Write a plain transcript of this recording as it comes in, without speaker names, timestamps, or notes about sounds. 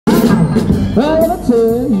Well, let me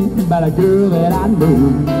tell you about a girl that I know.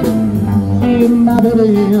 In my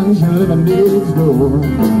baby, she living next door.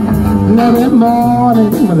 And every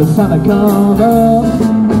morning when the sun comes up,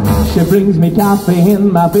 she brings me coffee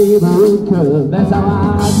in my favorite cup. That's how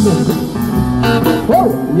I know.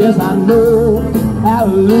 Oh, yes, I know.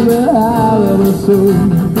 Hallelujah, hallelujah, so.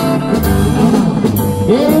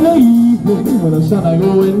 In the evening when the sun is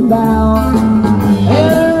going down, and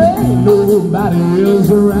there ain't nobody else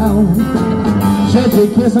around, she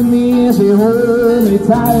kissing me, she hold me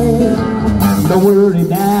tight. Don't worry,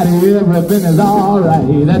 Daddy, everything is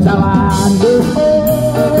alright. That's how I know.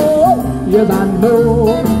 Oh, yes, I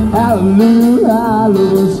know. Hallelujah,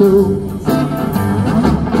 hallelujah, so.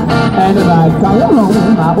 And if I call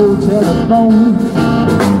on my old telephone,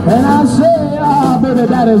 and I say, oh, baby,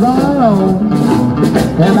 Daddy's all alone,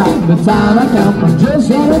 and by the time I count from just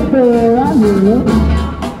 24, I hear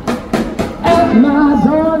at my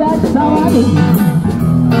door, that's how I do.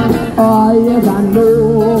 Oh, yes, I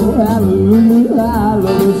know. Hallelujah,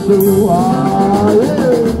 hallelujah, so. Oh, yeah.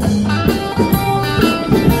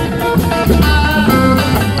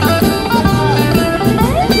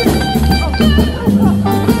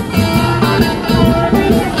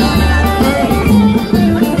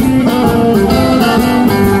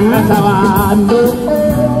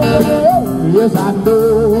 Yes, I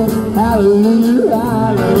know, hallelujah,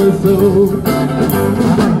 hallelujah, so.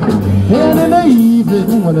 And in the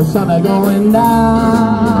evening when the sun is going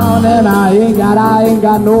down, and I ain't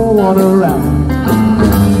got no one around,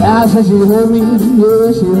 I said she hold me,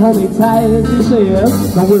 yeah, she hold me tight. She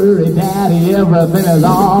says, don't worry, Daddy, everything is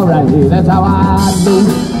alright. That's how I know.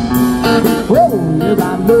 Oh, yes,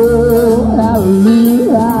 I know,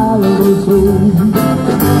 hallelujah, hallelujah, so.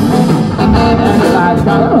 And if I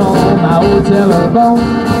call on my old telephone,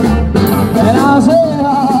 and I'll say,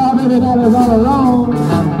 oh, baby, that is all alone.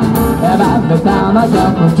 And at the time I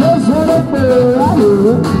come from just on the floor, I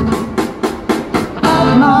hear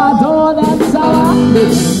at my door, that's how I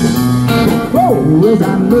live. Oh, yes, I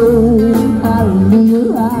know.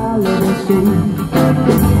 Hallelujah, hallelujah, so.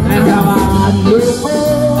 That's how I live. Oh,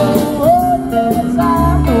 yes, I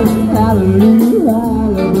know. Hallelujah,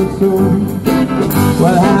 hallelujah, so.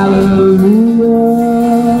 Well, hallelujah,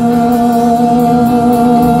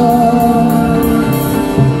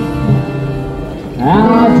 I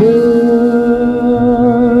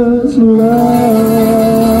just love,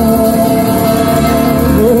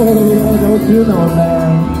 oh, don't you know,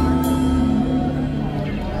 man,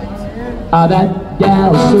 that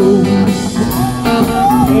gal so,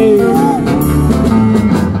 hey.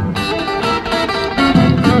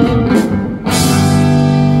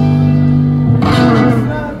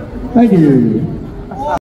 Thank you.